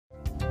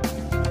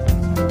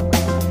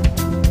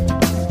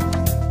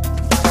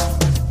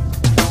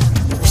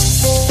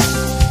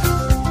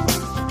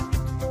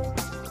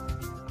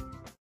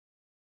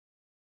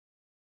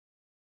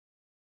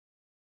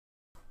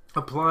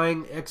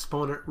applying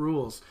exponent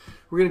rules.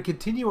 We're going to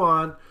continue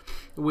on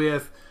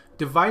with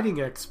dividing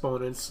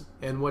exponents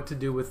and what to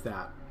do with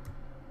that.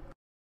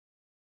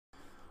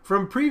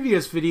 From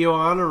previous video,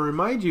 I want to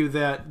remind you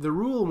that the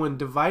rule when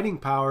dividing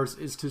powers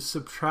is to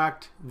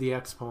subtract the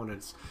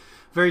exponents.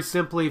 Very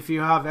simply, if you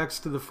have x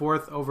to the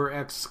fourth over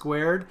x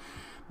squared,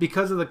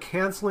 because of the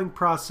canceling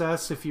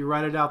process, if you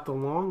write it out the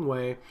long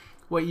way,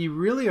 what you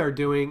really are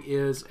doing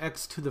is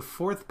x to the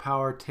fourth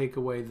power take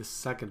away the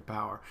second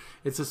power.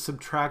 It's a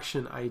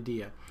subtraction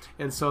idea.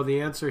 And so the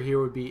answer here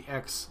would be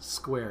x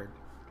squared.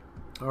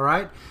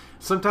 Alright?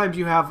 Sometimes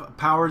you have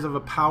powers of a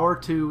power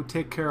to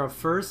take care of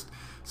first,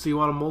 so you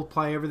want to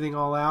multiply everything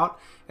all out,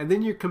 and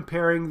then you're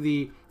comparing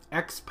the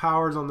x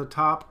powers on the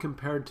top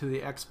compared to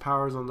the x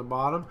powers on the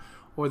bottom,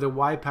 or the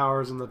y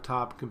powers on the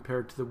top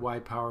compared to the y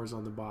powers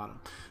on the bottom.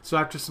 So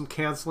after some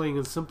canceling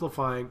and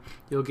simplifying,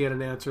 you'll get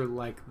an answer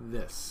like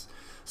this.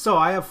 So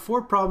I have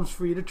 4 problems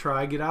for you to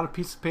try. Get out a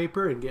piece of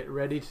paper and get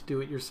ready to do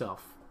it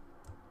yourself.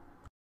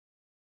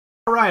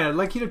 Alright, I'd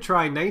like you to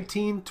try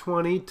 19,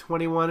 20,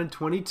 21, and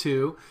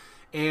 22.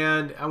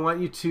 And I want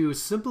you to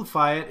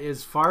simplify it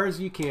as far as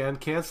you can.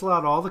 Cancel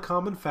out all the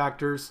common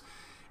factors.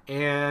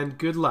 And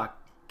good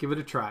luck. Give it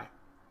a try.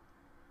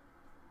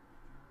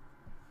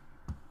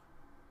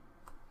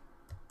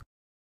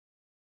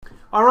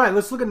 Alright,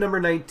 let's look at number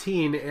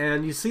 19,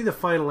 and you see the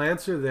final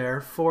answer there,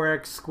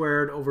 4x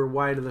squared over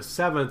y to the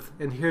 7th,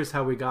 and here's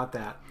how we got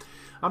that.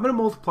 I'm going to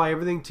multiply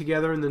everything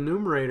together in the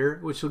numerator,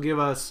 which will give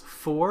us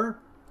 4x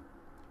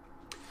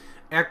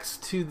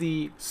to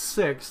the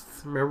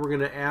 6th. Remember, we're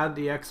going to add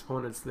the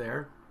exponents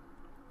there,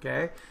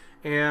 okay?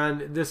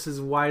 And this is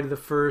y to the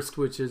 1st,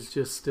 which is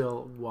just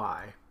still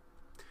y.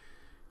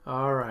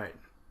 Alright.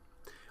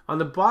 On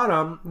the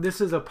bottom,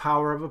 this is a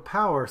power of a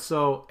power,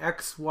 so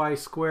xy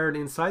squared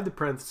inside the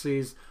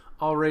parentheses,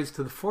 all raised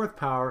to the 4th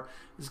power,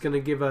 is going to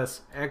give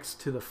us x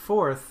to the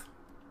 4th,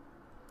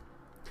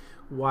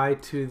 y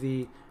to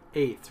the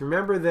 8th.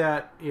 Remember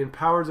that in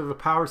powers of a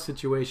power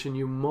situation,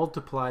 you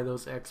multiply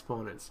those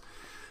exponents.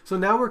 So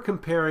now we're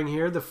comparing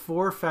here. The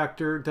 4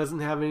 factor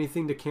doesn't have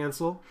anything to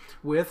cancel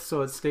with,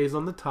 so it stays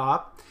on the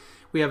top.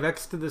 We have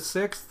x to the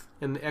 6th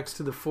and x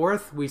to the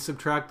 4th. We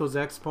subtract those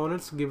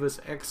exponents to give us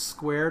x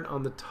squared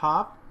on the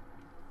top,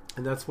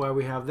 and that's why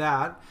we have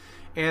that.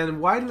 And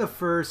y to the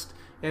 1st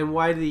and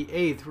y to the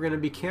 8th, we're going to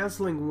be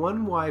canceling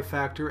one y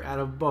factor out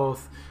of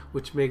both,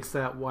 which makes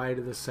that y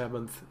to the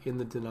 7th in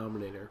the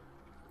denominator.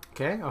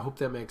 Okay, I hope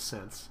that makes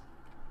sense.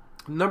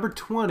 Number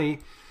 20,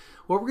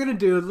 what we're going to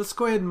do is let's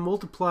go ahead and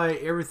multiply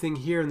everything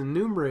here in the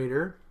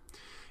numerator,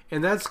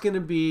 and that's going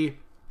to be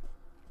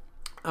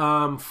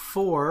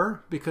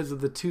 4 because of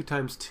the 2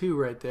 times 2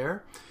 right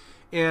there,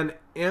 and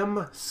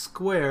m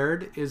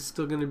squared is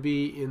still going to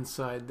be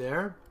inside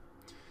there,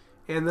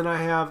 and then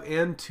I have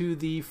n to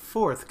the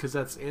 4th because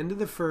that's n to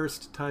the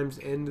 1st times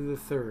n to the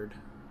 3rd,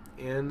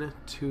 n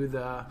to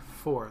the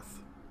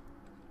 4th.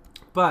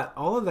 But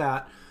all of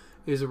that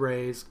is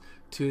raised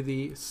to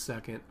the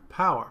 2nd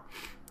power.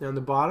 Now on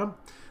the bottom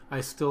I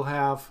still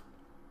have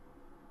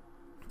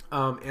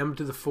m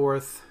to the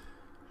 4th,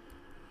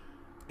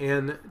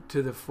 n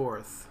to the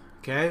 4th.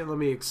 Okay, let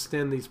me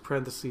extend these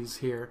parentheses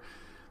here.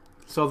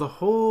 So the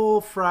whole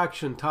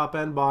fraction, top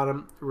and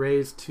bottom,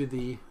 raised to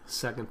the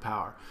 2nd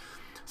power.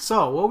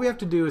 So what we have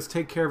to do is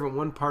take care of it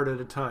one part at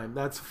a time.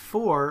 That's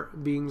 4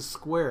 being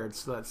squared,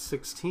 so that's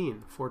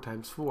 16, 4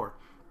 times 4.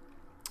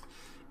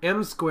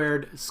 M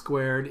squared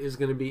is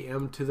going to be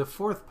m to the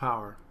 4th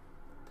power.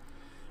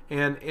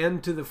 And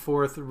n to the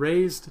 4th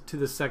raised to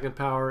the 2nd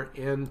power,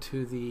 n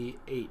to the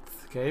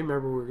 8th. Okay,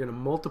 remember we're going to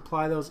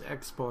multiply those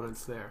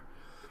exponents there.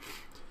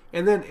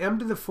 And then m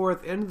to the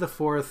 4th, n to the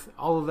 4th,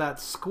 all of that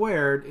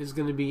squared is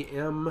going to be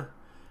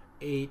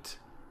m8,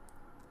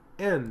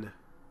 n8.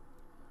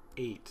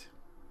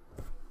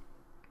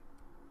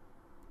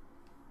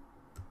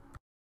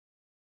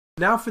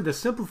 Now for the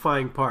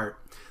simplifying part.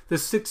 The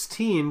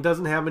 16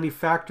 doesn't have any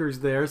factors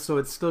there, so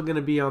it's still going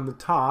to be on the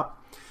top.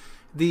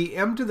 The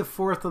m to the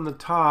 4th on the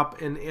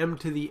top and m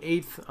to the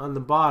 8th on the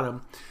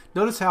bottom.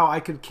 Notice how I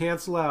could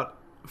cancel out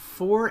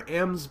 4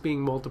 m's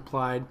being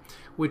multiplied,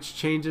 which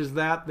changes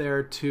that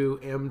there to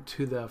m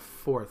to the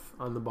 4th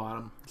on the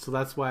bottom. So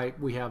that's why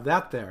we have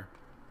that there.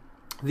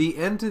 The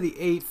n to the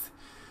 8th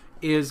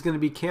is going to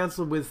be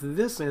canceled with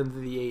this n to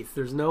the 8th.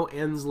 There's no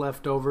n's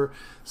left over,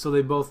 so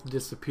they both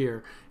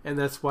disappear. And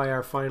that's why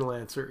our final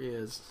answer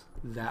is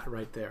that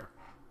right there.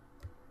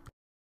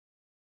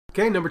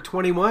 Okay, number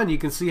 21, you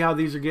can see how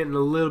these are getting a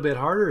little bit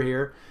harder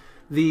here.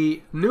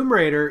 The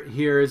numerator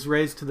here is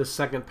raised to the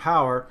 2nd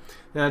power.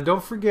 Now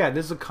don't forget,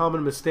 this is a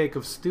common mistake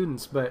of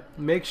students, but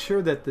make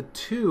sure that the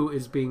 2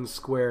 is being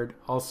squared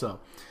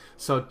also.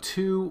 So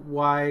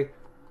 2y,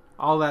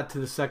 all that to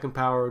the 2nd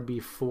power would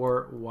be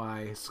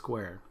 4y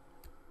squared.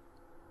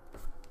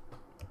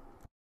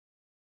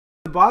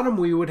 At the bottom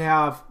we would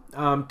have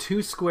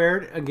 2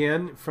 squared,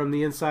 again, from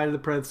the inside of the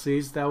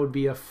parentheses. That would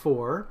be a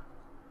 4.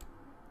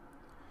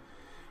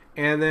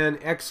 and then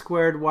x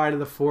squared y to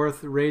the 4th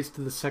raised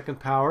to the 2nd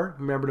power.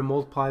 Remember to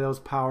multiply those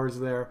powers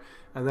there,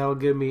 and that'll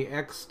give me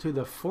x to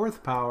the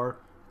 4th power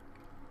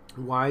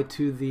y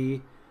to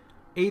the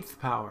 8th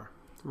power,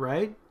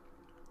 right?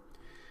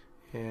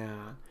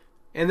 And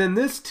then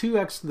this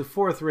 2x to the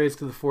 4th raised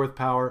to the 4th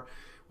power,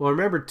 well,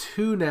 remember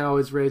 2 now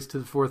is raised to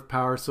the 4th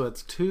power, so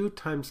it's 2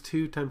 times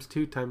 2 times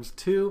 2 times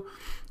 2,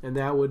 and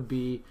that would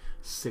be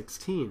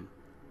 16.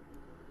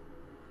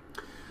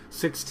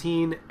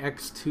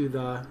 16x to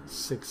the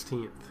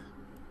 16th.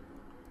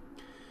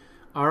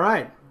 All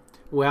right,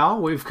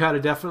 well, we've got to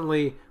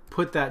definitely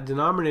put that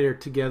denominator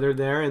together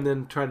there and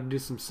then try to do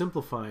some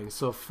simplifying.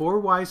 So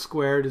 4y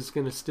squared is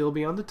going to still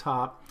be on the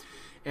top,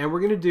 and we're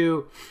going to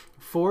do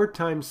 4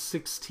 times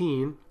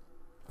 16,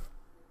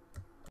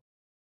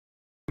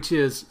 which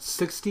is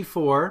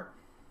 64.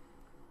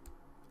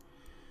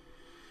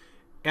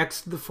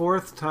 X to the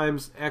 4th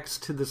times x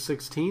to the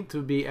 16th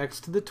would be x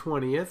to the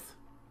 20th.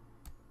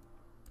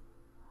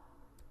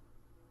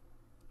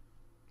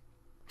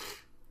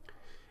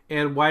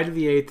 And y to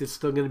the 8th is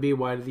still going to be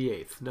y to the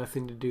 8th.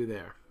 Nothing to do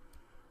there.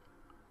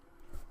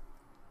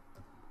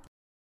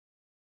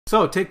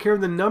 So take care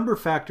of the number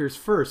factors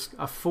first.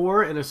 A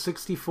 4 and a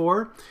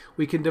 64.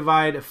 We can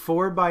divide a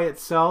 4 by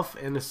itself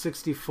and a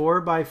 64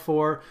 by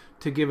 4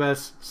 to give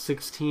us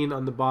 16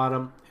 on the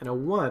bottom and a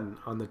 1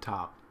 on the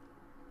top.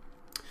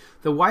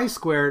 The y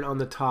squared on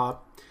the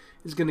top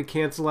is going to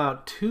cancel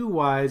out 2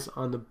 y's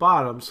on the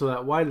bottom, so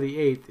that y to the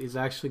 8th is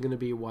actually going to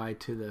be y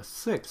to the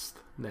 6th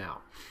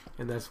now.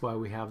 And that's why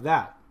we have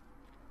that.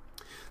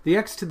 The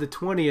x to the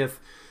 20th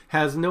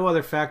has no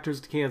other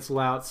factors to cancel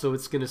out, so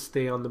it's going to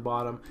stay on the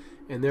bottom.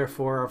 And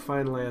therefore, our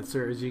final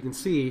answer, as you can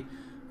see,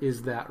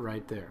 is that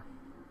right there.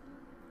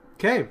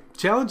 Okay,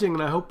 challenging,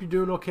 and I hope you're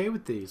doing okay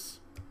with these.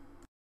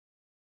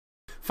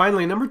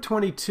 Finally, number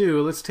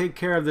 22, let's take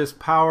care of this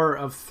power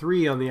of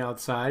 3 on the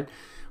outside,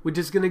 which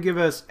is going to give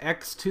us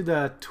x to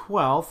the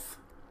 12th,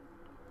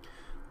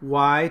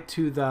 y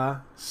to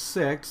the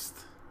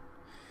 6th.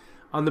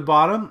 On the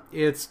bottom,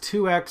 it's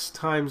 2x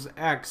times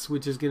x,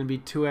 which is going to be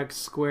 2x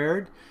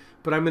squared,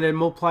 but I'm going to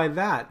multiply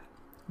that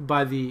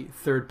by the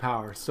 3rd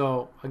power.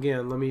 So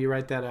again, let me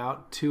write that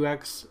out.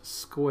 2x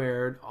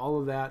squared, all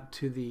of that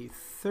to the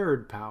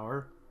 3rd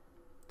power.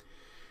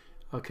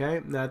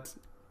 Okay, that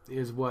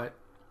is what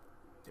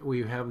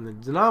we have in the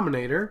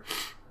denominator.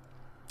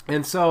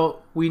 And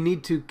so we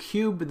need to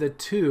cube the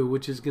 2,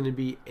 which is going to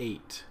be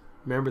 8.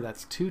 Remember,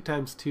 that's 2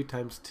 times 2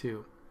 times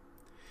 2.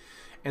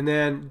 And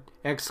then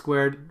x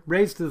squared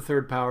raised to the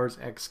 3rd power is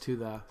x to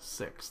the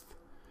 6th.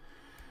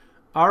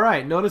 All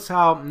right, notice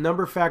how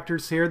number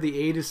factors here, the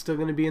 8 is still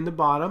going to be in the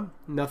bottom,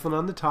 nothing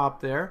on the top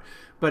there.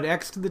 But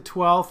x to the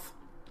 12th,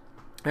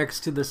 x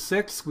to the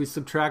 6th, we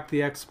subtract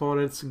the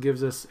exponents, it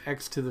gives us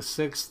x to the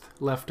 6th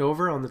left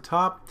over on the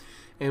top.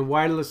 And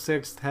y to the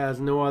 6th has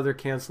no other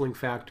canceling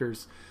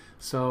factors.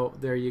 So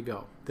there you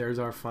go. There's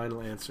our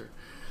final answer.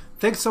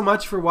 Thanks so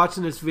much for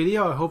watching this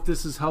video. I hope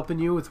this is helping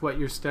you with what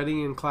you're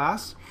studying in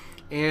class.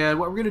 And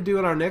what we're going to do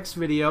in our next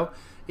video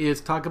is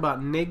talk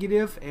about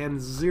negative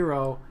and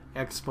 0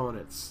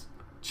 exponents.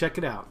 Check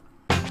it out.